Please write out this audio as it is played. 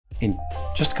in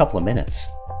just a couple of minutes,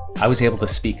 I was able to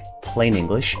speak plain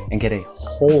English and get a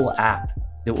whole app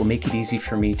that will make it easy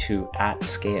for me to, at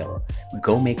scale,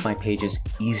 go make my pages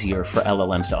easier for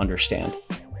LLMs to understand.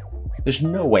 There's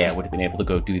no way I would have been able to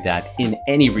go do that in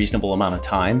any reasonable amount of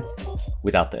time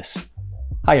without this.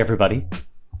 Hi, everybody.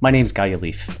 My name's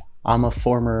Yalif. I'm a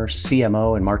former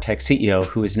CMO and MarTech CEO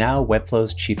who is now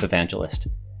Webflow's chief evangelist.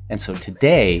 And so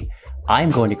today,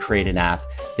 I'm going to create an app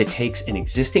that takes an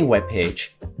existing web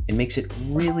page and makes it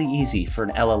really easy for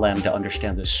an LLM to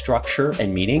understand the structure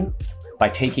and meaning by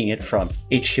taking it from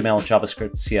HTML,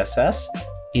 JavaScript, CSS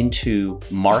into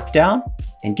markdown,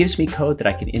 and gives me code that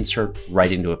I can insert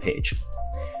right into a page.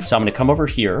 So I'm going to come over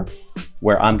here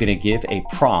where I'm going to give a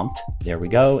prompt. There we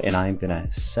go. And I'm going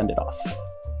to send it off.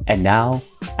 And now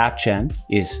AppGen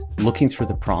is looking through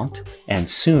the prompt, and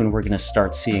soon we're going to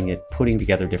start seeing it putting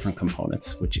together different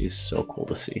components, which is so cool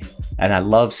to see. And I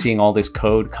love seeing all this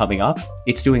code coming up.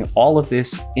 It's doing all of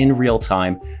this in real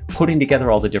time, putting together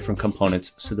all the different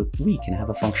components so that we can have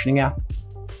a functioning app.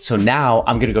 So now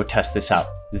I'm going to go test this out.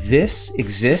 This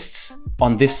exists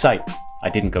on this site. I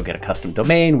didn't go get a custom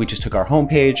domain. We just took our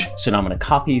homepage. So now I'm going to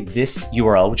copy this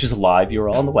URL, which is a live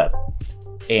URL on the web,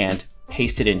 and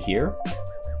paste it in here.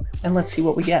 And let's see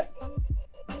what we get.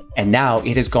 And now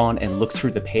it has gone and looked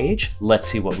through the page. Let's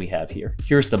see what we have here.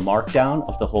 Here's the markdown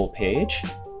of the whole page.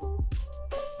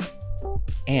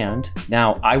 And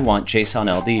now I want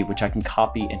JSON-LD, which I can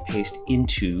copy and paste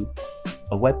into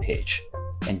a web page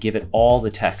and give it all the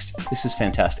text. This is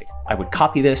fantastic. I would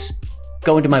copy this,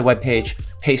 go into my web page,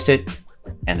 paste it,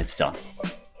 and it's done.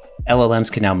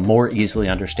 LLMs can now more easily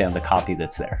understand the copy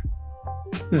that's there.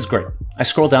 This is great. I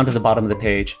scroll down to the bottom of the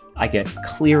page. I get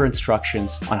clear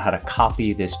instructions on how to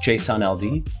copy this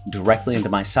JSON-LD directly into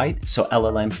my site so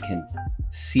LLMs can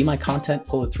see my content,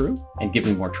 pull it through, and give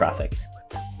me more traffic.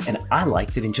 And I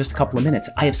like that in just a couple of minutes,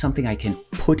 I have something I can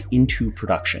put into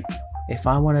production. If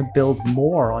I want to build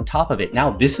more on top of it,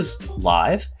 now this is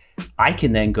live. I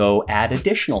can then go add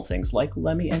additional things like,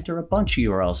 let me enter a bunch of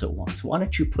URLs at once. Why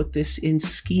don't you put this in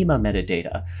schema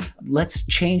metadata? Let's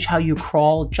change how you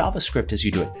crawl JavaScript as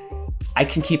you do it. I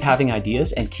can keep having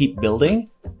ideas and keep building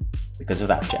because of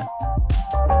AppGen.